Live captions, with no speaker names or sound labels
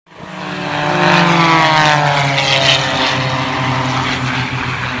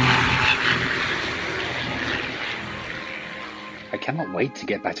wait to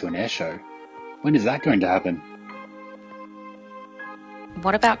get back to an air show. When is that going to happen?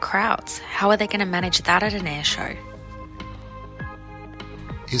 What about crowds? How are they going to manage that at an air show?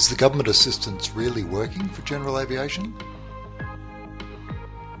 Is the government assistance really working for general aviation?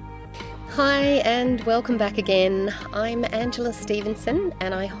 Hi and welcome back again. I'm Angela Stevenson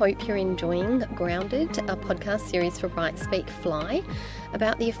and I hope you're enjoying Grounded, a podcast series for Right Speak Fly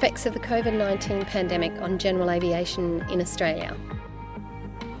about the effects of the COVID-19 pandemic on general aviation in Australia.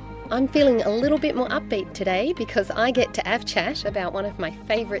 I'm feeling a little bit more upbeat today because I get to have chat about one of my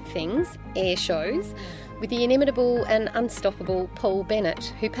favourite things, air shows, with the inimitable and unstoppable Paul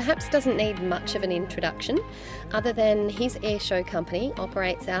Bennett, who perhaps doesn't need much of an introduction other than his airshow company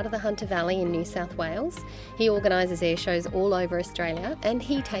operates out of the Hunter Valley in New South Wales. He organises airshows all over Australia and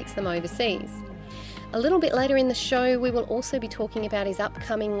he takes them overseas. A little bit later in the show, we will also be talking about his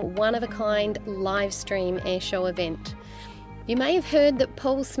upcoming one-of-a-kind live stream airshow event. You may have heard that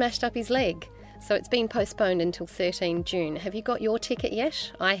Paul smashed up his leg, so it's been postponed until 13 June. Have you got your ticket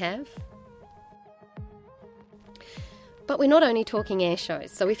yet? I have. But we're not only talking air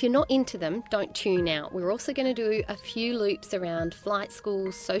shows, so if you're not into them, don't tune out. We're also going to do a few loops around flight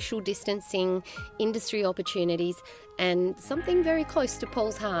schools, social distancing, industry opportunities, and something very close to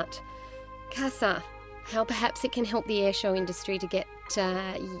Paul's heart, CASA, how perhaps it can help the air show industry to get,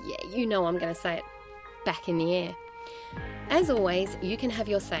 I'm going to say it, back in the air. As always, you can have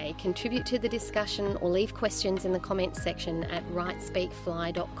your say, contribute to the discussion or leave questions in the comments section at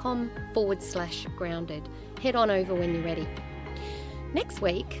rightspeakfly.com/grounded. Head on over when you're ready. Next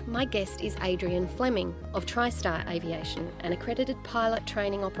week, my guest is Adrian Fleming of TriStar Aviation, an accredited pilot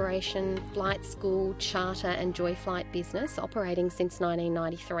training operation, flight school, charter and joy flight business operating since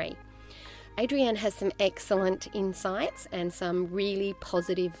 1993. Adrian has some excellent insights and some really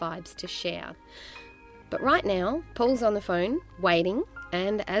positive vibes to share. But right now, Paul's on the phone, waiting,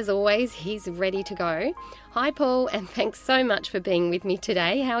 and as always, he's ready to go. Hi, Paul, and thanks so much for being with me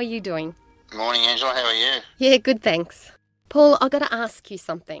today. How are you doing? Good morning, Angela. How are you? Yeah, good, thanks. Paul, I've got to ask you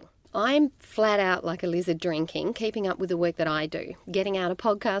something. I'm flat out like a lizard drinking, keeping up with the work that I do, getting out a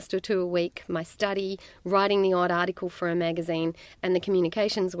podcast or two a week, my study, writing the odd article for a magazine, and the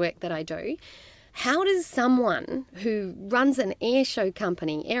communications work that I do. How does someone who runs an air show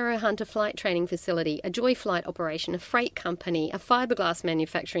company, Aero Hunter flight training facility, a joy flight operation, a freight company, a fiberglass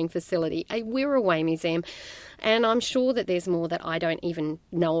manufacturing facility, a Wirraway museum, and I'm sure that there's more that I don't even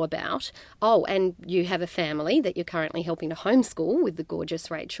know about. Oh, and you have a family that you're currently helping to homeschool with the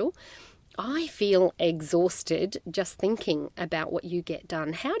gorgeous Rachel. I feel exhausted just thinking about what you get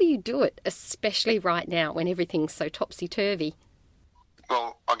done. How do you do it, especially right now when everything's so topsy-turvy?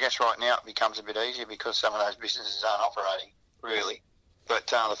 Well, I guess right now it becomes a bit easier because some of those businesses aren't operating, really. But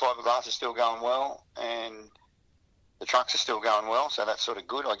the fiberglass is still going well and the trucks are still going well, so that's sort of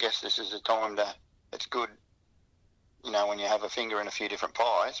good. I guess this is a time it's good, when you have a finger in a few different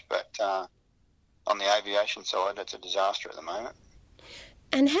pies. But on the aviation side, it's a disaster at the moment.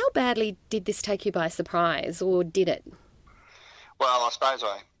 And how badly did this take you by surprise, or did it? Well, I suppose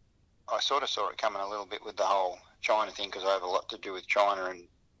I sort of saw it coming a little bit with the whole China thing because I have a lot to do with China and,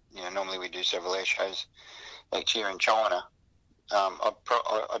 normally we do several air shows each year in China.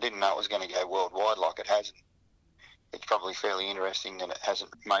 I didn't know it was going to go worldwide like it has. It's probably fairly interesting that it hasn't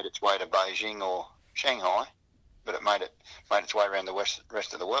made its way to Beijing or Shanghai, but it made its way around the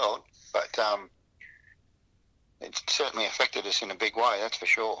rest of the world. But it's certainly affected us in a big way, that's for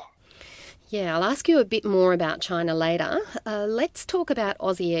sure. Yeah, I'll ask you a bit more about China later. Let's talk about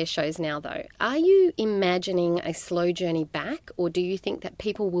Aussie air shows now, though. Are you imagining a slow journey back, or do you think that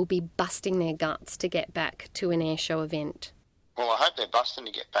people will be busting their guts to get back to an air show event? Well, I hope they're busting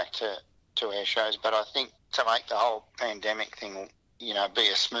to get back to air shows, but I think to make the whole pandemic thing, be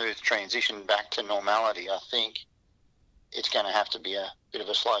a smooth transition back to normality, I think it's going to have to be a bit of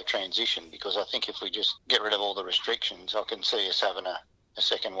a slow transition because I think if we just get rid of all the restrictions, I can see us having a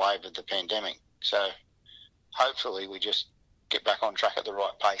second wave of the pandemic. So hopefully we just get back on track at the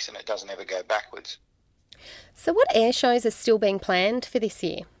right pace and it doesn't ever go backwards. So what air shows are still being planned for this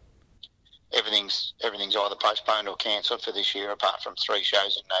year? Everything's either postponed or cancelled for this year apart from 3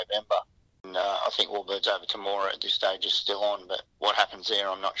 shows in November. And I think Allbirds Over Temora at this stage is still on, but what happens there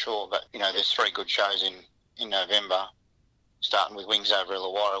I'm not sure. But, there's 3 good shows in November, starting with Wings Over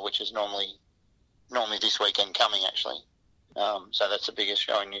Illawarra, which is normally this weekend coming actually. So that's the biggest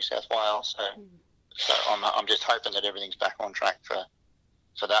show in New South Wales. So I'm just hoping that everything's back on track for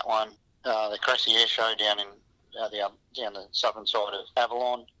that one. The Cressy Air Show down in down the southern side of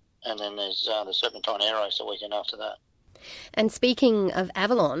Avalon, and then there's the Serpentine Air Race the weekend after that. And speaking of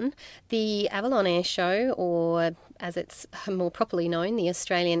Avalon, the Avalon Air Show, or as it's more properly known, the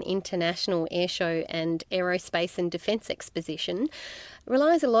Australian International Air Show and Aerospace and Defence Exposition,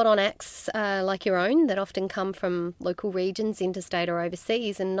 relies a lot on acts like your own that often come from local regions, interstate or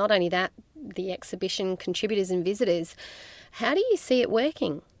overseas. And not only that, the exhibition contributors and visitors. How do you see it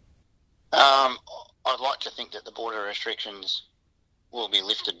working? I'd like to think that the border restrictions will be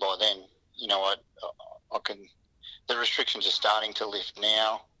lifted by then. You know, the restrictions are starting to lift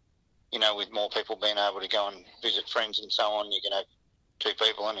now, you know, with more people being able to go and visit friends and so on. You can have 2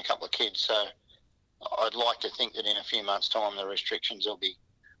 people and a couple of kids. So I'd like to think that in a few months' time the restrictions will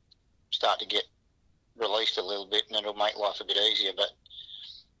start to get released a little bit, and it'll make life a bit easier. But,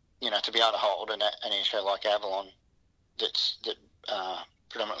 you know, to be able to hold an air show like Avalon that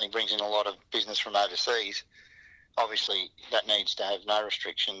predominantly brings in a lot of business from overseas, obviously that needs to have no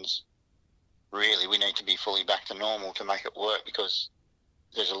restrictions. Really, we need to be fully back to normal to make it work, because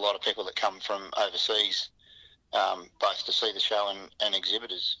there's a lot of people that come from overseas, both to see the show and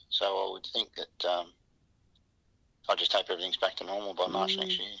exhibitors. So I would think that I just hope everything's back to normal by March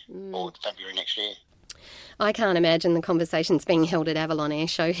next year or February next year. I can't imagine the conversations being held at Avalon Air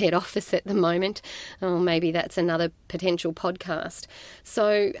Show head office at the moment. Oh, maybe that's another potential podcast.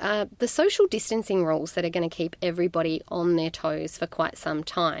 So the social distancing rules that are going to keep everybody on their toes for quite some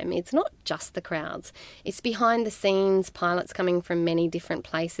time, it's not just the crowds. It's behind the scenes, pilots coming from many different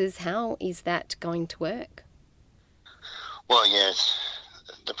places. How is that going to work? Well, yes.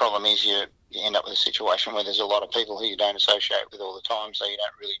 The problem is you end up with a situation where there's a lot of people who you don't associate with all the time, so you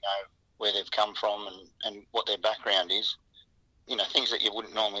don't really know where they've come from and what their background is. You know, things that you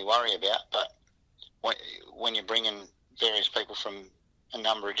wouldn't normally worry about, but when you bring in various people from a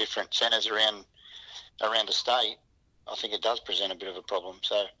number of different centres around the state, I think it does present a bit of a problem.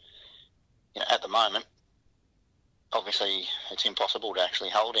 So, you know, at the moment, obviously it's impossible to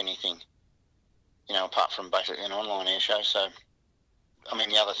actually hold anything, you know, apart from basically an online air show. So, I mean,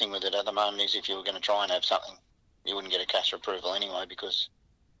 the other thing with it at the moment is if you were going to try and have something, you wouldn't get a CASA approval anyway, because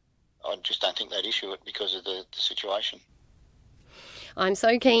I just don't think they'd issue it because of the situation. I'm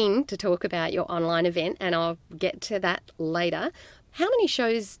so keen to talk about your online event, and I'll get to that later. How many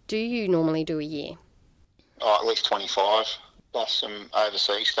shows do you normally do a year? Oh, at least 25, plus some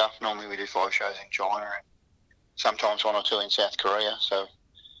overseas stuff. Normally we do 5 shows in China and sometimes 1 or 2 in South Korea. So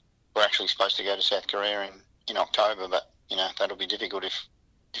we're actually supposed to go to South Korea in October, but, you know, that'll be difficult if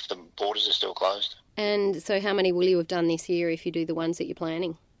the borders are still closed. And so how many will you have done this year if you do the ones that you're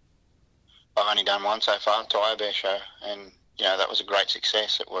planning? I've only done one so far, Thai Bear Show, and, you know, that was a great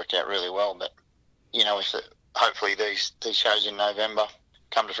success. It worked out really well. But, you know, hopefully these shows in November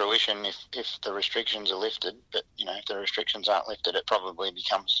come to fruition if the restrictions are lifted. But, you know, if the restrictions aren't lifted, it probably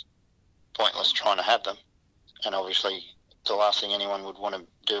becomes pointless trying to have them. And obviously the last thing anyone would want to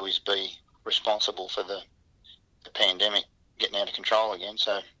do is be responsible for the pandemic getting out of control again.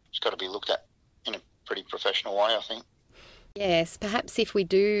 So it's got to be looked at in a pretty professional way, I think. Yes, perhaps if we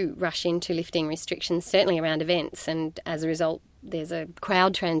do rush into lifting restrictions, certainly around events, and as a result there's a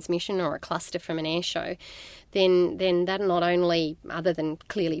crowd transmission or a cluster from an air show, then that not only, other than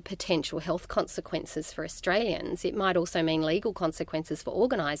clearly potential health consequences for Australians, it might also mean legal consequences for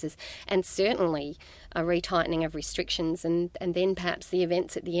organisers, and certainly a retightening of restrictions, and then perhaps the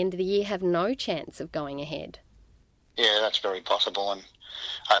events at the end of the year have no chance of going ahead. Yeah, that's very possible, and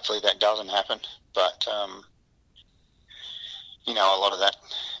hopefully that doesn't happen. But you know, a lot of that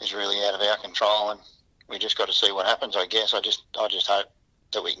is really out of our control, and we just got to see what happens, I guess. I just hope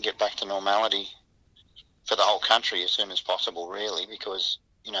that we can get back to normality for the whole country as soon as possible, really, because,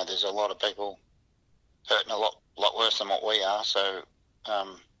 you know, there's a lot of people hurting a lot worse than what we are. So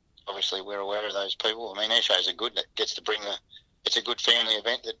obviously we're aware of those people. I mean, air shows are good. That gets to bring it's a good family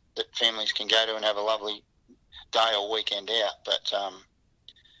event that families can go to and have a lovely day or weekend out. But,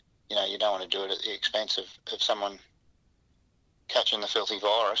 you know, you don't want to do it at the expense of someone catching the filthy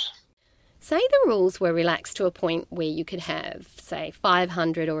virus. Say the rules were relaxed to a point where you could have, say,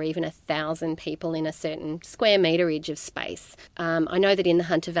 500 or even 1,000 people in a certain square meterage of space. I know that in the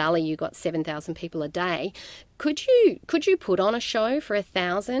Hunter Valley you got 7,000 people a day. Could you put on a show for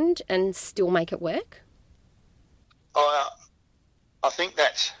 1,000 and still make it work? I think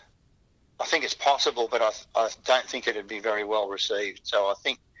it's possible, but I don't think it'd be very well received. So I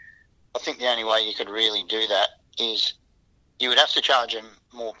think the only way you could really do that is you would have to charge them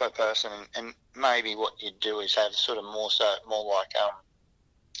more per person, and maybe what you'd do is have sort of more like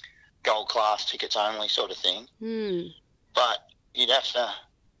gold class tickets only sort of thing. But you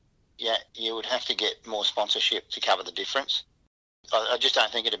would have to get more sponsorship to cover the difference. I just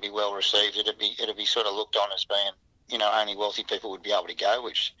don't think it'd be well received. It'd be sort of looked on as being, only wealthy people would be able to go,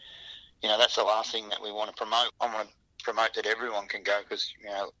 which, that's the last thing that we want to promote. I want to promote that everyone can go because,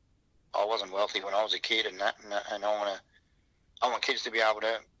 I wasn't wealthy when I was a kid and I want kids to be able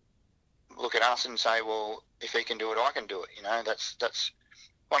to look at us and say, well, if he can do it, I can do it. That's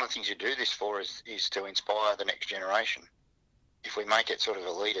one of the things you do this for is to inspire the next generation. If we make it sort of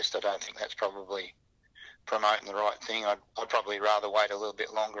elitist, I don't think that's probably promoting the right thing. I'd probably rather wait a little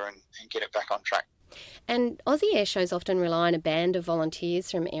bit longer and get it back on track. And Aussie air shows often rely on a band of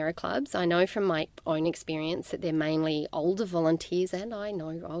volunteers from aero clubs. I know from my own experience that they're mainly older volunteers, and I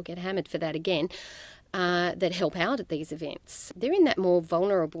know I'll get hammered for that again, that help out at these events. They're in that more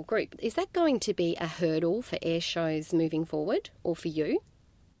vulnerable group. Is that going to be a hurdle for air shows moving forward, or for you?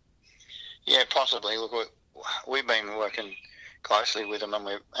 Yeah, possibly. Look, we've been working closely with them,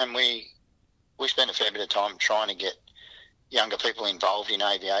 and we spend a fair bit of time trying to get younger people involved in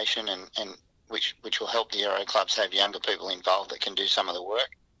aviation, and which will help the aero clubs have younger people involved that can do some of the work.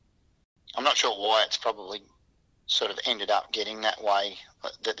 I'm not sure why it's probably sort of ended up getting that way,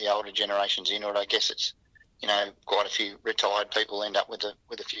 that the older generation's in it. I guess it's, quite a few retired people end up with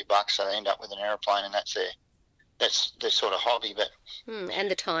a few bucks, so they end up with an aeroplane, and that's their sort of hobby. But and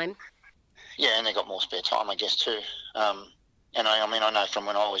the time. Yeah, and they got more spare time, I guess, too. And I know from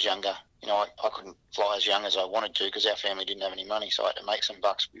when I was younger, I couldn't fly as young as I wanted to because our family didn't have any money, so I had to make some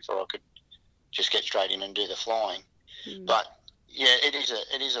bucks before I could just get straight in and do the flying. But yeah, it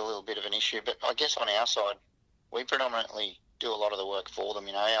is a little bit of an issue. But I guess on our side, we predominantly do a lot of the work for them.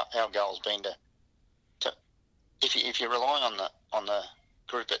 Our goal's been to if you're relying on the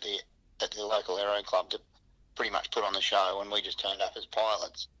group at the local aero club to pretty much put on the show, and we just turned up as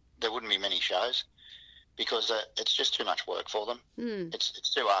pilots, there wouldn't be many shows because it's just too much work for them.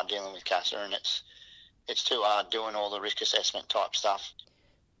 It's too hard dealing with CASA, and it's too hard doing all the risk assessment type stuff.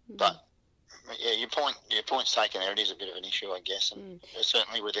 But yeah, your point's taken there. It is a bit of an issue, I guess, and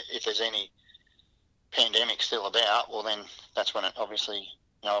certainly if there's any pandemic still about, well, then that's when it obviously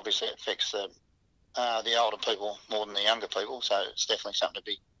affects the older people more than the younger people. So it's definitely something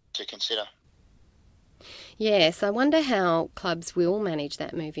to consider. Yes, I wonder how clubs will manage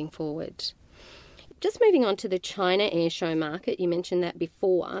that moving forward. Just moving on to the China airshow market, you mentioned that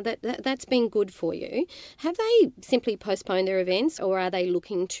before, that's been good for you. Have they simply postponed their events, or are they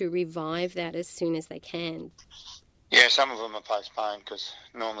looking to revive that as soon as they can? Yeah, some of them are postponed because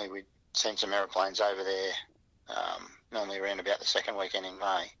normally we'd send some aeroplanes over there, normally around about the second weekend in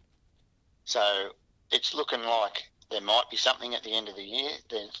May. So it's looking like there might be something at the end of the year.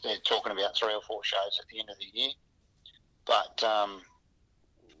 They're talking about 3 or 4 shows at the end of the year. But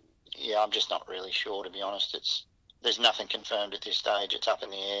yeah, I'm just not really sure, to be honest. There's nothing confirmed at this stage. It's up in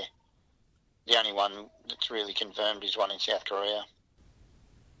the air. The only one that's really confirmed is one in South Korea.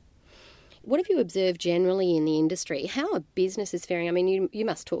 What have you observed generally in the industry? How are businesses faring? I mean, you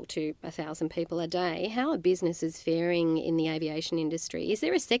must talk to 1,000 people a day. How are businesses faring in the aviation industry? Is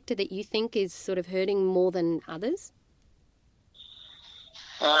there a sector that you think is sort of hurting more than others?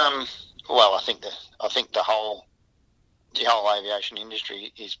 Well, I think the whole aviation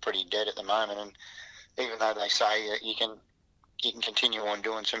industry is pretty dead at the moment, and even though they say that you can continue on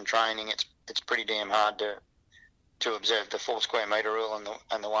doing some training, it's pretty damn hard to observe the 4 square metre rule and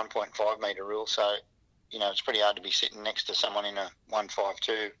the 1.5 metre rule. So, it's pretty hard to be sitting next to someone in a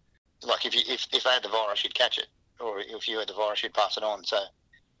 152. Like if they had the virus, you'd catch it, or if you had the virus, you'd pass it on. So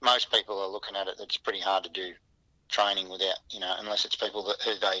most people are looking at it. It's pretty hard to do training without, unless it's people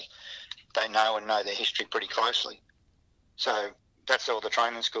who they know and know their history pretty closely. So that's all the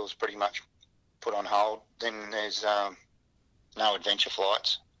training schools pretty much put on hold. Then there's no adventure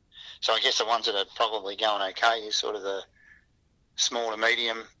flights. So I guess the ones that are probably going okay is sort of the small to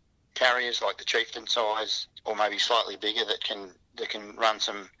medium carriers like the Chieftain size, or maybe slightly bigger that can run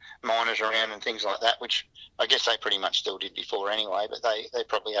some miners around and things like that, which I guess they pretty much still did before anyway, but they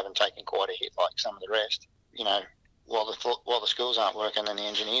probably haven't taken quite a hit like some of the rest. While the schools aren't working, then the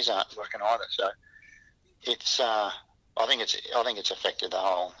engineers aren't working either. So it's I think it's affected the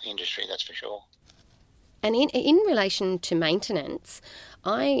whole industry, that's for sure. And in relation to maintenance,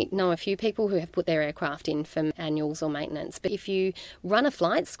 I know a few people who have put their aircraft in for annuals or maintenance. But if you run a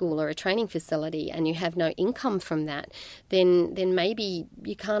flight school or a training facility and you have no income from that, then maybe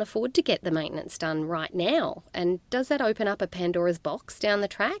you can't afford to get the maintenance done right now. And does that open up a Pandora's box down the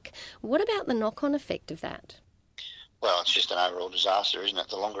track? What about the knock-on effect of that? Well, it's just an overall disaster, isn't it?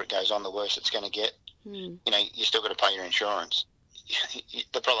 The longer it goes on, the worse it's going to get. You still got to pay your insurance.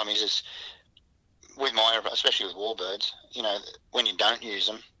 The problem is with especially with warbirds, when you don't use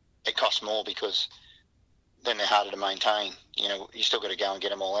them, it costs more because then they're harder to maintain. You still got to go and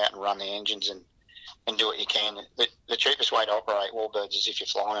get them all out and run the engines and and do what you can. The cheapest way to operate warbirds is if you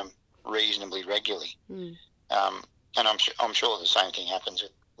fly them reasonably regularly. And I'm sure the same thing happens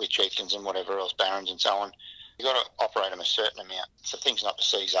with chieftains and whatever else, barons and so on. You've got to operate them a certain amount for things not to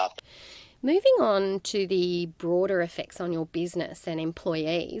seize up. Moving on to the broader effects on your business and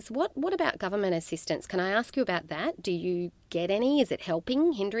employees, what about government assistance? Can I ask you about that? Do you get any? Is it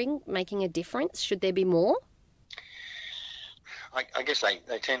helping, hindering, making a difference? Should there be more? I guess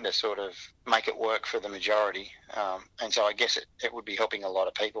they tend to sort of make it work for the majority, and so I guess it would be helping a lot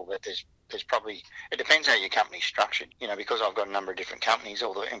of people, but there's probably, it depends how your company's structured, because I've got a number of different companies,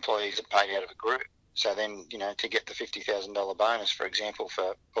 all the employees are paid out of a group, so then, to get the $50,000 bonus, for example,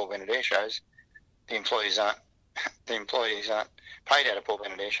 for Paul Bennett Air Shows, the employees aren't paid out of Paul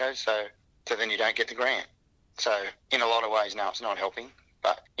Bennett Air Shows, so then you don't get the grant. So in a lot of ways, no, it's not helping.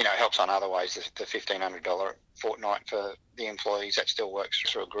 But, it helps on other ways, the $1,500 fortnight for the employees, that still works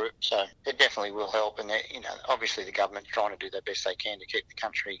through a group. So it definitely will help. And, obviously the government's trying to do the best they can to keep the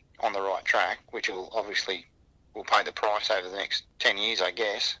country on the right track, which will pay the price over the next 10 years, I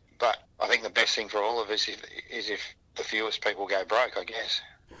guess. But I think the best thing for all of us is if the fewest people go broke, I guess.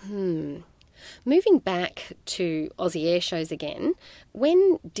 Moving back to Aussie air shows again,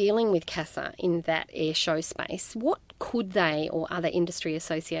 when dealing with CASA in that air show space, what could they or other industry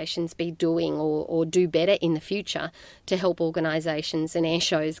associations be doing or do better in the future to help organisations and air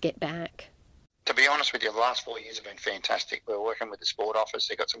shows get back? To be honest with you, the last 4 years have been fantastic. We're working with the Sport Office.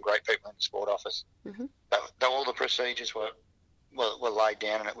 They've got some great people in the Sport Office. All the procedures were laid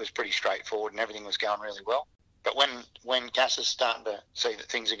down and it was pretty straightforward and everything was going really well. But when CASA's starting to see that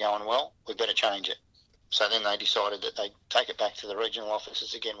things are going well, we better change it. So then they decided that they'd take it back to the regional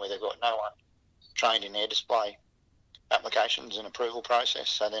offices again, where they've got no one trained in air display applications and approval process.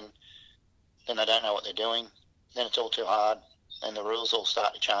 So then they don't know what they're doing. Then it's all too hard, and the rules all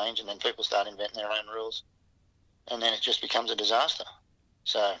start to change, and then people start inventing their own rules, and then it just becomes a disaster.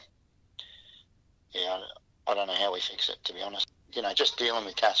 So, yeah, I don't know how we fix it, to be honest. Just dealing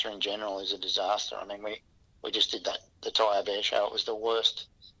with CASA in general is a disaster. I mean, we just did the Tyre Bear Show. It was the worst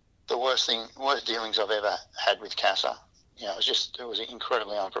dealings I've ever had with CASA. It was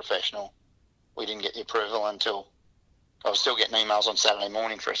incredibly unprofessional. We didn't get the approval until, I was still getting emails on Saturday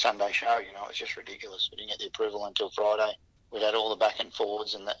morning for a Sunday show. It was just ridiculous. We didn't get the approval until Friday. We'd had all the back and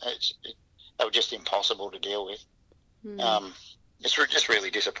forwards, and they were just impossible to deal with. It's just really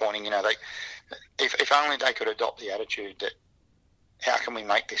disappointing. If only they could adopt the attitude that, how can we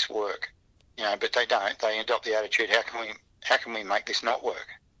make this work? But they don't. They adopt the attitude, how can we make this not work?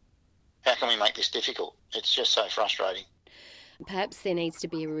 How can we make this difficult? It's just so frustrating. Perhaps there needs to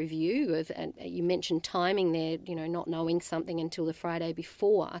be a review of, and you mentioned timing there, not knowing something until the Friday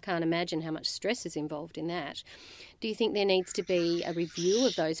before. I can't imagine how much stress is involved in that. Do you think there needs to be a review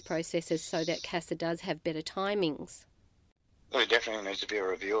of those processes so that CASA does have better timings? Well, there definitely needs to be a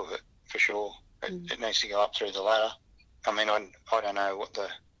review of it, for sure. It needs to go up through the ladder. I mean, I don't know what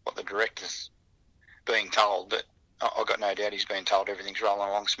the director's being told, but I've got no doubt he's been told everything's rolling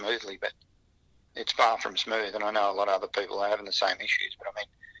along smoothly, but it's far from smooth, and I know a lot of other people are having the same issues. But I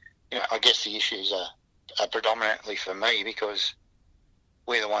mean, I guess the issues are predominantly for me because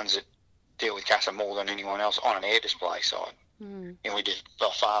we're the ones that deal with CASA more than anyone else on an air display side. We did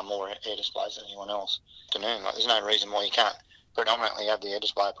by far more air displays than anyone else. There's no reason why you can't predominantly have the air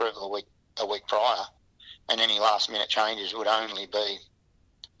display approval a week prior, and any last minute changes would only be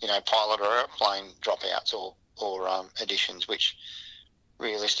pilot or airplane dropouts or additions, which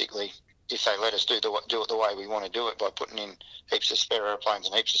realistically, if they let us do it the way we want to do it by putting in heaps of spare airplanes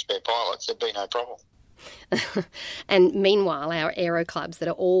and heaps of spare pilots, there'd be no problem. And meanwhile, our aero clubs that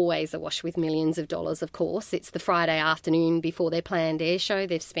are always awash with millions of dollars, of course, it's the Friday afternoon before their planned air show.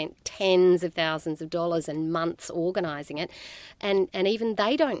 They've spent tens of thousands of dollars and months organising it, and even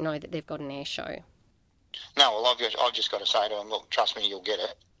they don't know that they've got an air show. No, well, I've just got to say to them, look, trust me, you'll get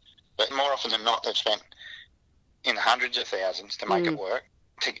it. But more often than not, they've spent in the hundreds of thousands to make it work.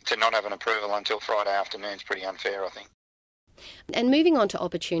 To not have an approval until Friday afternoon is pretty unfair, I think. And moving on to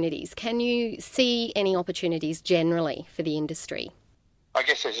opportunities, can you see any opportunities generally for the industry? I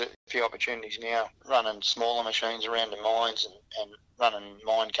guess there's a few opportunities now running smaller machines around the mines and running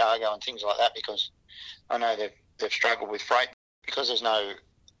mine cargo and things like that, because I know they've struggled with freight because there's no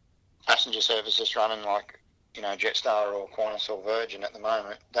passenger services running like Jetstar or Qantas or Virgin at the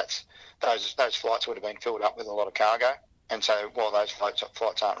moment. Those flights would have been filled up with a lot of cargo. And so while those flights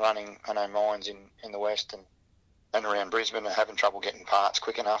aren't running, I know mines in the west and around Brisbane are having trouble getting parts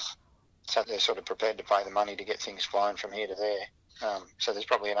quick enough. So they're sort of prepared to pay the money to get things flown from here to there. So there's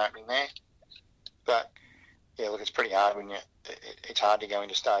probably an opening there. But, yeah, look, it's pretty hard it's hard to go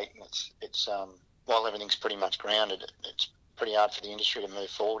interstate. And while everything's pretty much grounded, it's pretty hard for the industry to move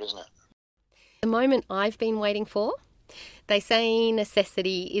forward, isn't it? The moment I've been waiting for. They say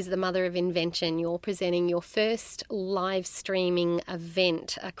necessity is the mother of invention. You're presenting your first live streaming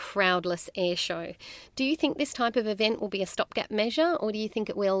event, a crowdless air show. Do you think this type of event will be a stopgap measure, or do you think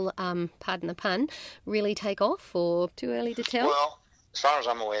it will, pardon the pun, really take off, or too early to tell? Well, as far as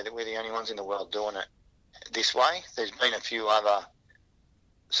I'm aware, that we're the only ones in the world doing it this way. There's been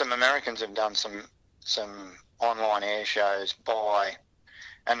some Americans have done some online air shows by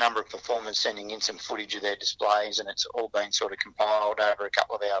a number of performers sending in some footage of their displays, and it's all been sort of compiled over a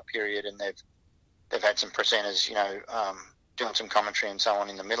couple of hour period, and they've had some presenters, doing some commentary and so on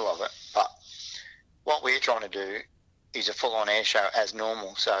in the middle of it. But what we're trying to do is a full-on air show as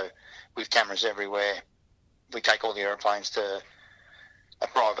normal. So with cameras everywhere, we take all the aeroplanes to a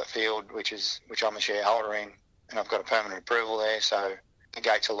private field, which I'm a shareholder in, and I've got a permanent approval there. So the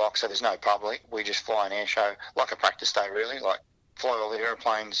gates are locked, so there's no public. We just fly an air show like a practice day, really, like fly all the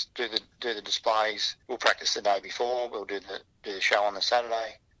aeroplanes, do the displays. We'll practice the day before. We'll do the show on the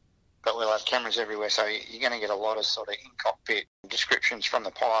Saturday, but we'll have cameras everywhere. So you're going to get a lot of sort of in-cockpit descriptions from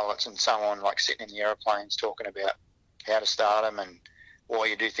the pilots and so on, like sitting in the aeroplanes talking about how to start them and why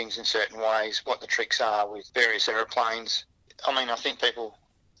you do things in certain ways, what the tricks are with various aeroplanes. I mean, I think people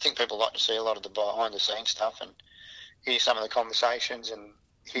like to see a lot of the behind-the-scenes stuff and hear some of the conversations and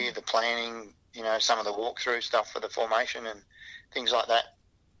hear the planning, some of the walkthrough stuff for the formation and things like that.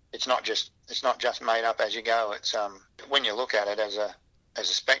 It's not just made up as you go. It's when you look at it as a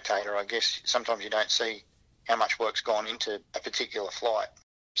spectator, I guess sometimes you don't see how much work's gone into a particular flight.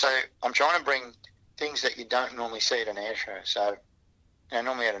 So I'm trying to bring things that you don't normally see at an air show. So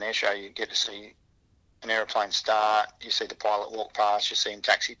normally at an air show you get to see an aeroplane start, you see the pilot walk past, you see him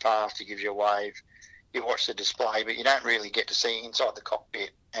taxi past, he gives you a wave, you watch the display, but you don't really get to see inside the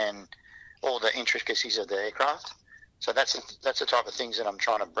cockpit and all the intricacies of the aircraft. So that's the type of things that I'm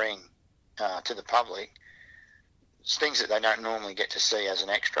trying to bring to the public. It's things that they don't normally get to see as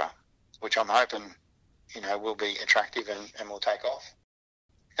an extra, which I'm hoping, will be attractive and will take off.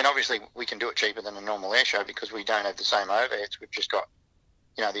 And obviously we can do it cheaper than a normal air show because we don't have the same overheads. We've just got,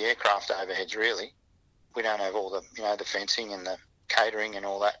 the aircraft overheads really. We don't have all the, the fencing and the catering and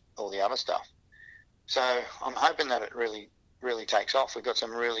all the other stuff. So I'm hoping that it really, really takes off. We've got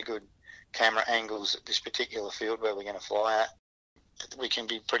some really good camera angles at this particular field where we're going to fly at. We can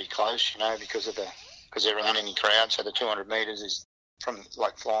be pretty close, because there aren't any crowd. So the 200 metres is from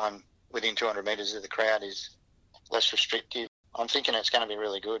flying within 200 metres of the crowd is less restrictive. I'm thinking it's going to be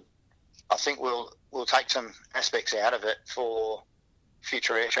really good. I think we'll take some aspects out of it for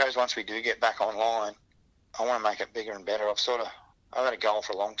future air shows once we do get back online. I want to make it bigger and better. I've had a goal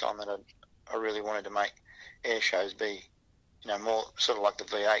for a long time that I really wanted to make air shows be, more sort of like the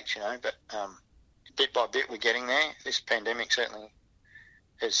V8, but bit by bit we're getting there. This pandemic certainly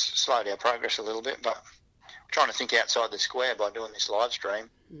has slowed our progress a little bit, but we're trying to think outside the square by doing this live stream,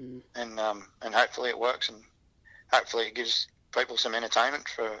 and hopefully it works, and hopefully it gives people some entertainment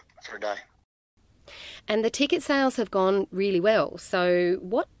for a day. And the ticket sales have gone really well. So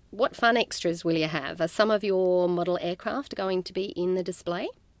what fun extras will you have? Are some of your model aircraft going to be in the display?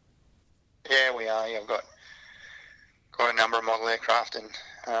 Yeah, we are. Yeah, I've got quite a number of model aircraft, and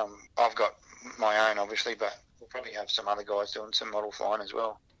I've got my own, obviously, but we'll probably have some other guys doing some model flying as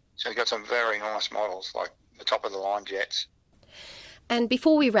well. So we've got some very nice models, like the top-of-the-line jets. And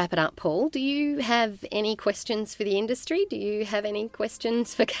before we wrap it up, Paul, do you have any questions for the industry? Do you have any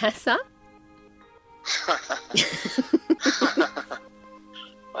questions for CASA? I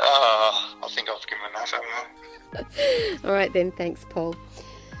think I've given enough, haven't I? All right then, thanks, Paul.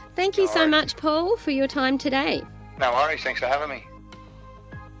 Thank you so much, Paul, for your time today. No worries, thanks for having me.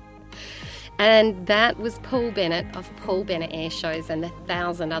 And that was Paul Bennett of Paul Bennett Air Shows and the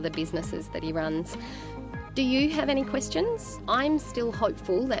 1,000 other businesses that he runs. Do you have any questions? I'm still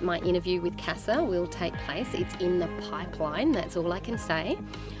hopeful that my interview with CASA will take place. It's in the pipeline, that's all I can say.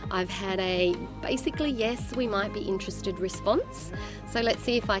 I've had a basically yes, we might be interested response. So let's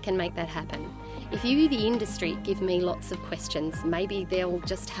see if I can make that happen. If you, the industry, give me lots of questions, maybe they'll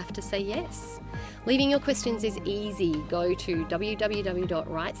just have to say yes. Leaving your questions is easy. Go to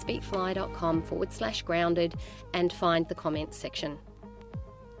www.writespeakfly.com/grounded and find the comments section.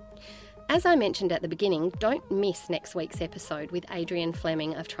 As I mentioned at the beginning, don't miss next week's episode with Adrienne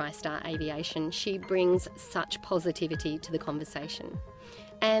Fleming of TriStar Aviation. She brings such positivity to the conversation.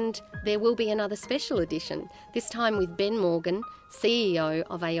 And there will be another special edition, this time with Ben Morgan, CEO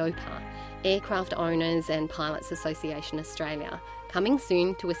of AOPA, Aircraft Owners and Pilots Association Australia, coming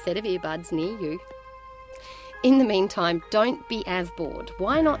soon to a set of earbuds near you. In the meantime, don't be as bored.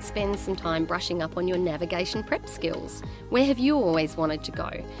 Why not spend some time brushing up on your navigation prep skills? Where have you always wanted to go?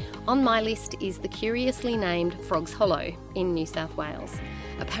 On my list is the curiously named Frogs Hollow in New South Wales.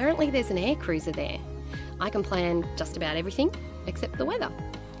 Apparently there's an air cruiser there. I can plan just about everything except the weather.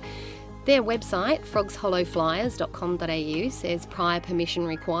 Their website, frogshollowflyers.com.au, says prior permission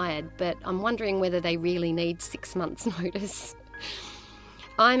required, but I'm wondering whether they really need 6 months' notice.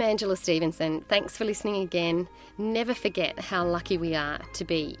 I'm Angela Stevenson. Thanks for listening again. Never forget how lucky we are to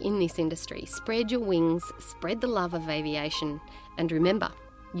be in this industry. Spread your wings, spread the love of aviation, and remember,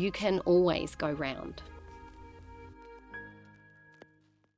 you can always go round.